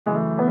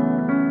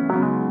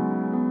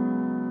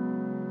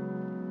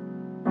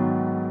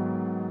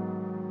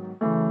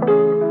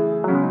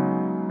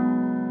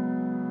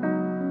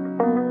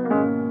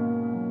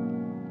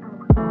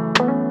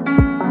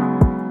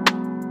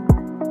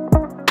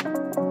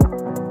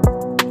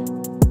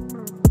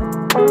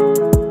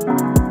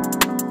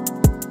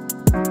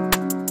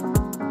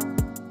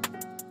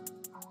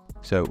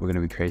So we're going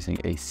to be creating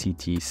a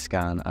CT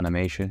scan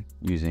animation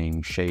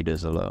using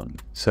shaders alone.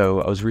 So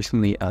I was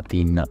recently at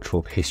the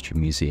Natural History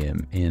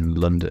Museum in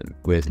London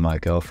with my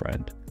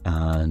girlfriend,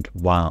 and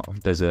wow,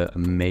 there's an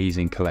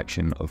amazing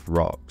collection of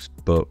rocks.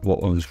 But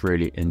what I was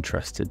really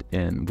interested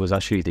in was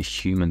actually the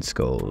human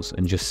skulls,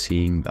 and just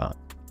seeing that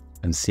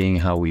and seeing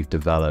how we've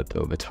developed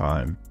over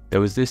time. There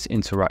was this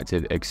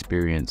interactive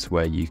experience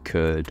where you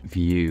could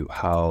view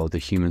how the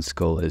human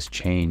skull has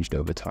changed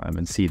over time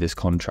and see this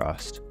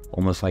contrast,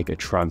 almost like a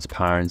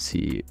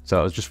transparency. So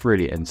I was just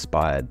really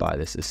inspired by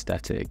this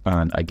aesthetic,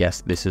 and I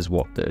guess this is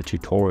what the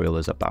tutorial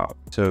is about.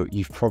 So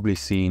you've probably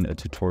seen a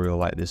tutorial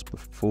like this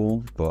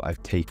before, but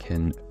I've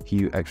taken a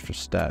few extra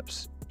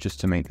steps just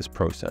to make this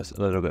process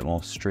a little bit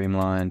more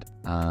streamlined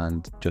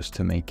and just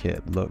to make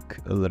it look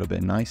a little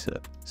bit nicer.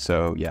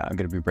 So yeah, I'm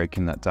going to be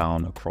breaking that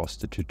down across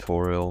the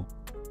tutorial.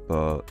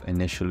 But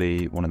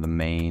initially, one of the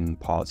main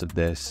parts of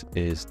this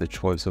is the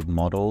choice of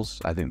models.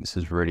 I think this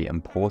is really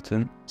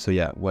important. So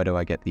yeah, where do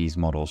I get these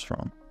models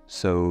from?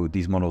 So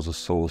these models are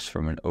sourced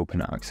from an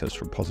open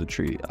access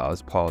repository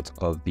as part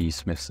of the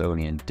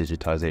Smithsonian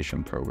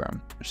Digitization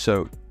program.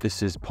 So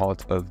this is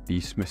part of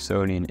the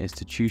Smithsonian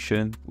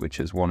Institution,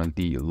 which is one of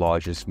the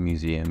largest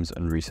museums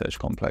and research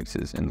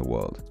complexes in the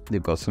world.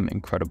 They've got some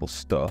incredible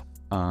stuff,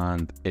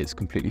 and it's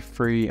completely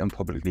free and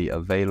publicly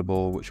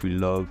available, which we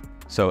love.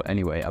 So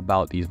anyway,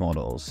 about these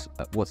models,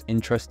 what's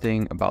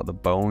interesting about the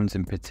bones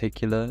in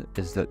particular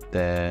is that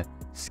they're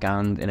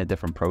scanned in a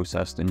different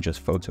process than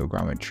just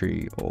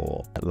photogrammetry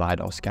or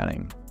Lidar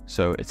scanning.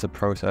 So it's a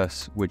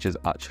process which is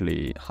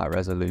actually high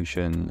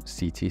resolution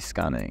CT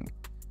scanning.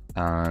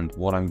 And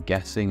what I'm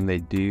guessing they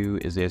do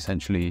is they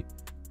essentially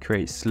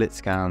create slit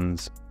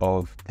scans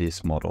of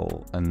this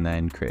model and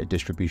then create a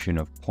distribution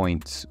of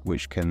points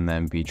which can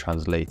then be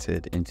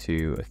translated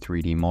into a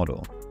 3D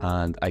model.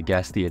 And I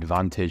guess the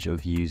advantage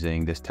of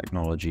using this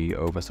technology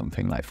over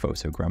something like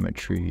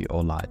photogrammetry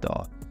or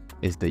Lidar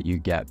is that you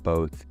get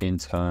both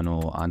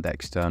internal and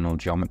external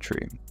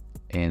geometry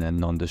in a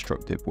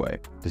non-destructive way.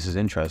 This is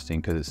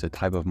interesting because it's a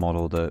type of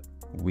model that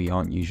we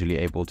aren't usually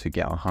able to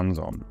get our hands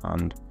on,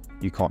 and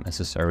you can't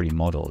necessarily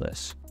model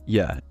this.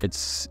 Yeah,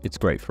 it's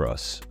great for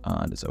us,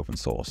 and it's open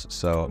source.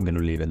 So I'm going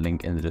to leave a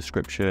link in the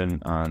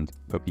description, and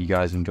hope you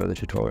guys enjoy the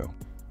tutorial.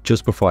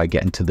 Just before I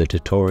get into the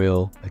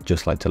tutorial, I'd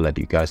just like to let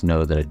you guys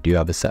know that I do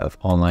have a set of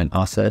online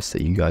assets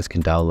that you guys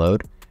can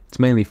download. It's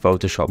mainly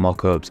Photoshop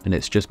mockups, and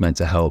it's just meant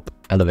to help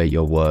elevate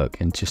your work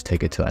and just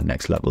take it to that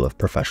next level of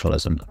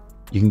professionalism.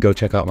 You can go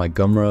check out my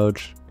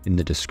Gumroad in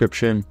the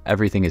description.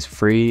 Everything is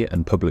free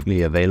and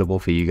publicly available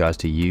for you guys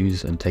to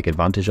use and take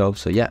advantage of.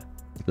 So yeah,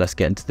 let's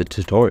get into the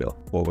tutorial.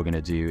 What we're going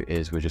to do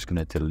is we're just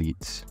going to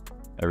delete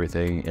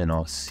everything in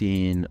our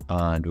scene,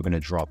 and we're going to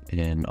drop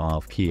in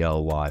our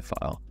PLY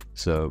file.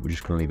 So we're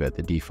just going to leave it at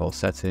the default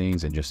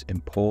settings and just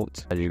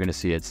import. And you're going to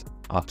see it's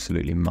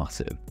absolutely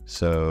massive.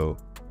 So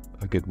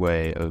a good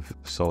way of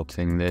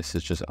sorting this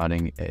is just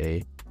adding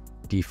a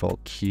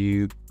default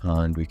cube,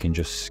 and we can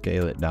just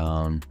scale it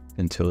down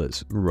until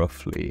it's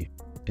roughly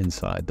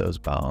inside those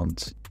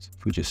bounds.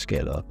 If we just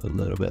scale up a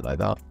little bit like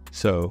that.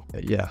 So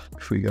yeah,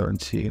 if we go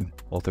into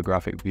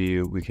orthographic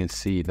view, we can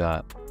see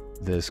that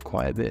there's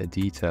quite a bit of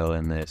detail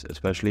in this,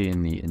 especially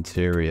in the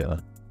interior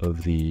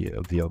of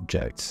the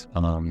objects.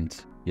 And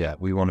yeah,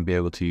 we want to be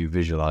able to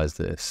visualize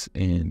this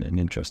in an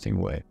interesting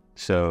way.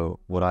 So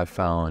what I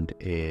found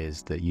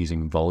is that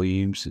using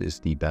volumes is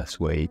the best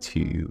way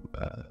to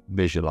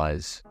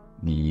visualize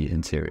the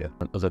interior.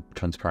 Other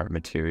transparent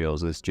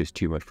materials, there's just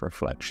too much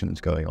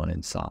reflections going on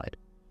inside.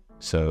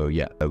 So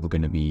yeah, we're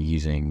going to be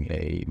using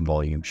a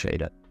volume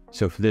shader.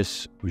 So for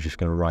this, we're just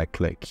going to right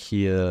click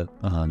here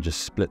and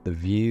just split the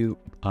view.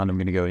 And I'm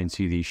going to go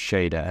into the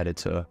shader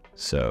editor.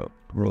 So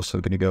we're also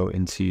going to go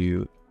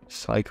into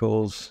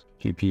cycles,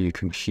 GPU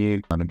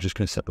compute, and I'm just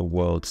going to set the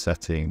world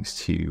settings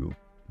to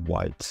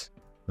white.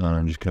 And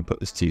I'm just going to put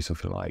this to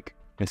something like,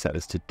 I'm going to set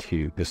this to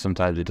 2 because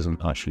sometimes it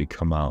doesn't actually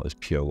come out as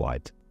pure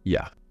white.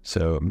 Yeah.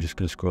 So I'm just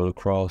going to scroll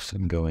across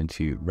and go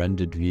into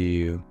rendered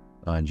view,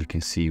 and you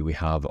can see we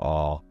have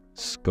our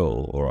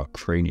skull or our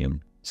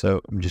cranium.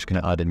 So I'm just going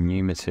to add a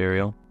new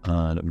material,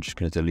 and I'm just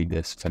going to delete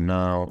this for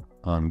now.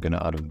 I'm going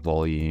to add a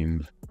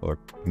volume, or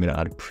I'm going to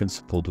add a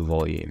principled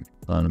volume,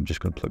 and I'm just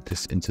going to plug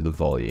this into the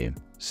volume.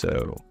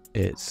 So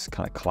it's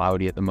kind of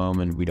cloudy at the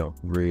moment. We don't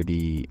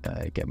really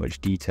get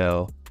much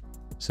detail.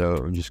 So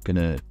I'm just going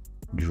to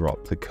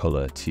drop the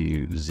color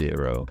to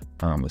 0.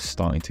 We're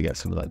starting to get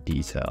some of that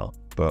detail,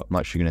 but I'm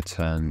actually going to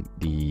turn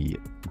the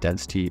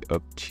density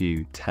up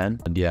to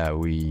 10. And yeah,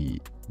 we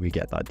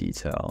get that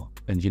detail.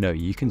 And you know,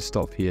 you can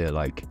stop here,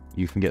 like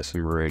you can get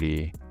some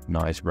really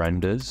nice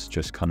renders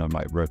just kind of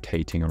like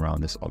rotating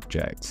around this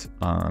object.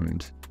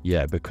 And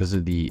yeah, because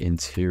of the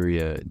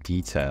interior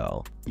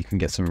detail, you can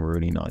get some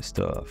really nice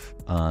stuff.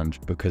 And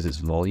because it's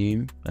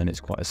volume and it's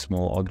quite a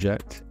small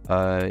object,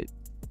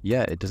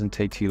 yeah, it doesn't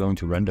take too long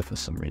to render for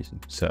some reason.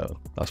 So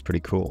that's pretty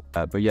cool.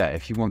 But yeah,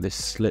 if you want this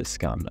slit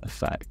scan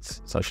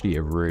effect, it's actually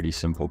a really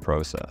simple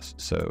process.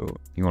 So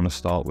you want to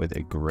start with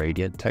a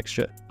gradient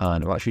texture,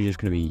 and I'm actually just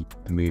going to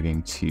be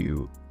moving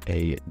to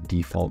a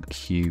default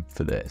cube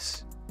for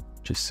this,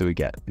 just so we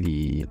get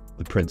the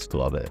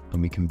principle of it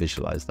and we can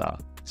visualize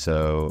that.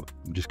 So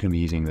I'm just going to be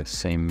using the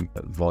same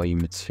volume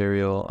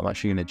material. I'm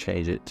actually going to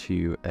change it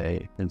to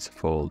a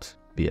principled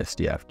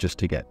BSDF just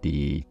to get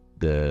the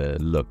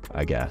look,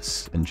 I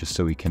guess, and just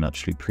so we can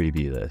actually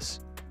preview this.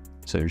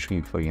 So I'm just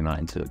going to be plugging that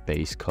into the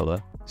base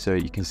color. So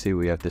you can see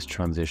we have this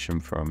transition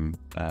from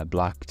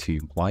black to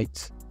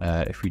white.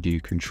 If we do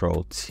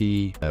Control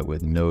T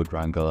with node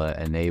wrangler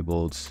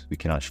enabled, we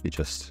can actually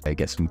just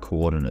get some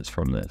coordinates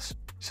from this.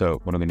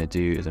 So what I'm going to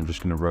do is I'm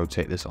just going to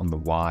rotate this on the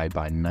Y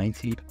by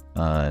 90.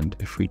 And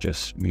if we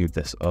just move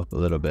this up a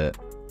little bit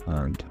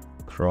and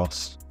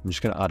across, I'm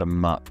just going to add a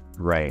map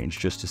range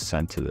just to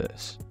center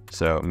this.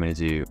 So I'm going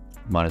to do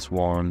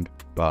 -1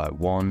 by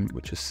 1,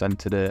 which has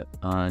centered it.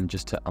 And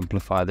just to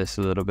amplify this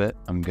a little bit,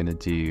 I'm going to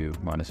do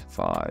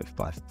 -5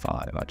 by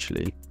 5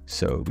 actually.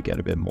 So we get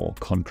a bit more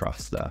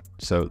contrast there.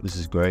 So this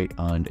is great,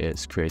 and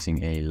it's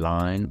creating a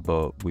line,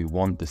 but we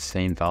want the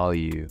same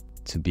value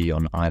to be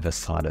on either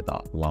side of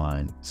that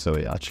line. So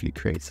it actually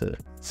creates a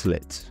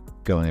slit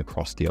going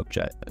across the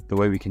object. The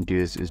way we can do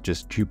this is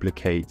just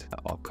duplicate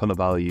our color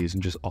values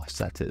and just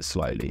offset it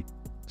slightly.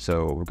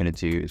 So what we're going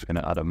to do is we're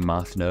going to add a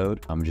math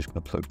node. I'm just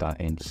going to plug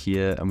that in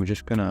here, and we're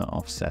just going to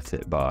offset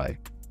it by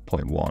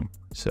 0.1.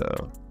 So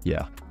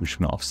yeah, we're just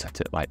going to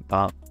offset it like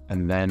that.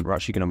 And then we're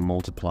actually going to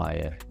multiply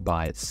it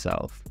by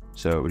itself.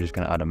 So we're just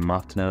going to add a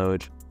math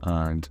node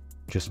and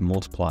just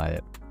multiply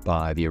it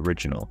by the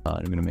original.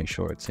 I'm going to make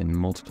sure it's in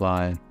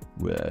multiply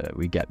where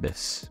we get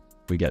this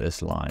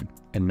line.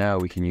 And now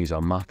we can use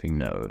our mapping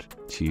node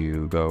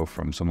to go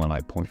from somewhere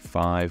like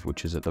 0.5,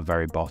 which is at the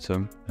very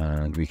bottom,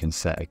 and we can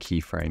set a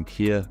keyframe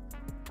here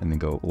and then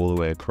go all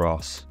the way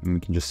across, and we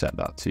can just set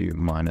that to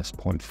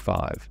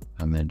 -0.5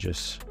 and then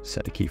just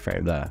set a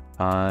keyframe there.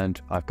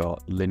 And I've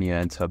got linear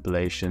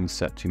interpolation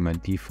set to my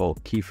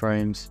default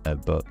keyframes,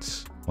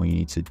 but all you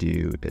need to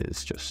do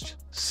is just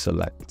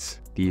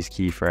select these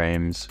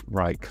keyframes,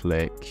 right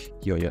click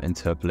your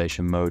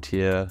interpolation mode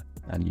here,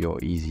 and your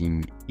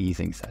easing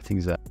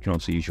settings there. You can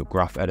also use your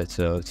graph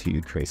editor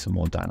to create some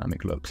more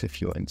dynamic looks if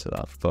you're into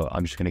that. But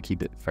I'm just going to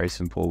keep it very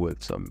simple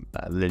with some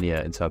linear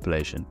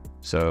interpolation.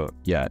 So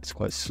yeah, it's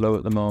quite slow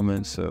at the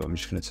moment. So I'm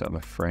just going to set my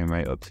frame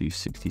rate up to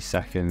 60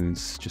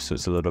 seconds, just so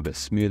it's a little bit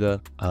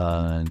smoother.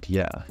 And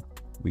yeah,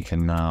 we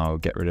can now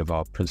get rid of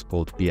our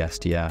principled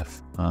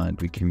BSDF, and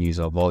we can use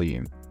our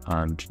volume.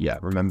 And yeah,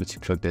 remember to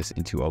plug this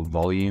into our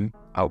volume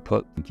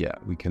output. Yeah,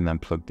 we can then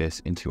plug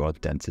this into our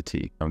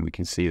density, and we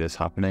can see this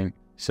happening.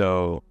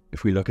 So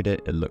if we look at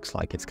it, it looks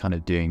like it's kind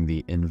of doing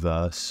the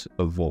inverse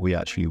of what we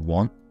actually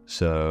want.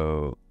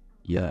 So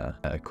yeah,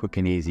 a quick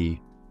and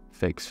easy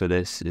fix for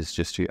this is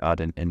just to add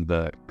an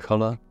invert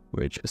color,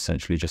 which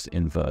essentially just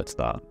inverts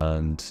that.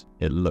 And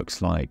it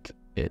looks like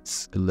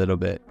it's a little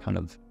bit kind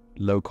of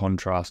low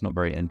contrast, not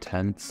very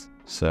intense.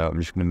 So I'm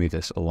just going to move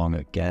this along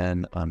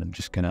again, and I'm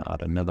just going to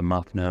add another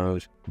map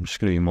node. I'm just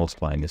going to be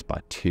multiplying this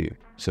by 2.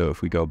 So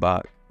if we go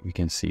back, we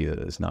can see that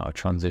there's now a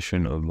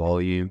transition of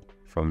volume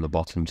from the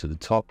bottom to the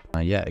top.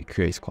 And yeah, it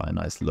creates quite a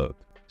nice look.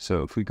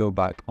 So if we go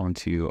back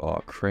onto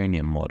our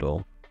Cranium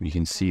model, we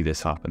can see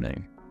this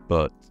happening.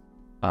 But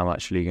I'm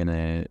actually going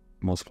to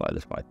multiply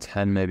this by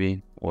 10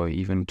 maybe, or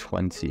even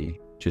 20,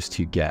 just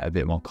to get a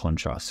bit more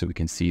contrast so we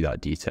can see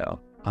that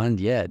detail. And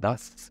yeah,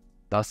 that's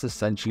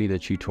essentially the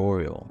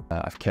tutorial.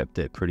 I've kept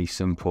it pretty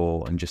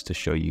simple, and just to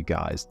show you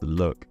guys the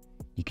look.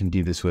 You can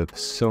do this with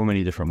so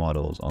many different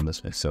models on the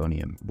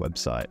Smithsonian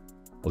website.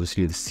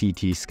 Obviously the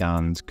CT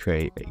scans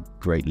create a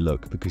great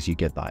look because you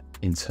get that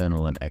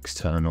internal and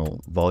external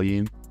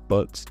volume,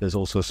 but there's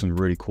also some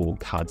really cool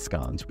CAD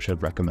scans, which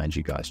I'd recommend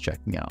you guys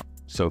checking out.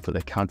 So for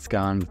the CAD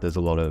scans, there's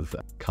a lot of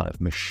kind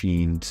of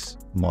machined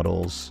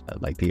models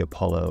like the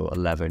Apollo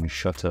 11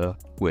 shutter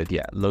with,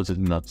 yeah, loads of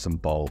nuts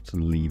and bolts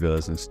and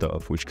levers and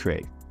stuff, which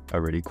create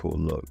a really cool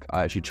look.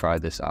 I actually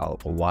tried this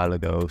out a while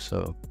ago,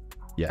 so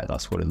yeah,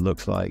 that's what it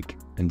looks like.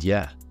 And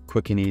yeah,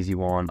 quick and easy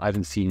one. I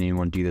haven't seen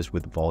anyone do this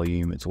with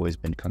volume. It's always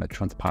been kind of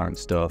transparent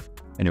stuff.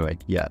 Anyway,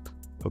 yeah,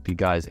 hope you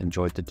guys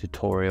enjoyed the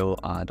tutorial,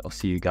 and I'll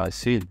see you guys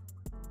soon.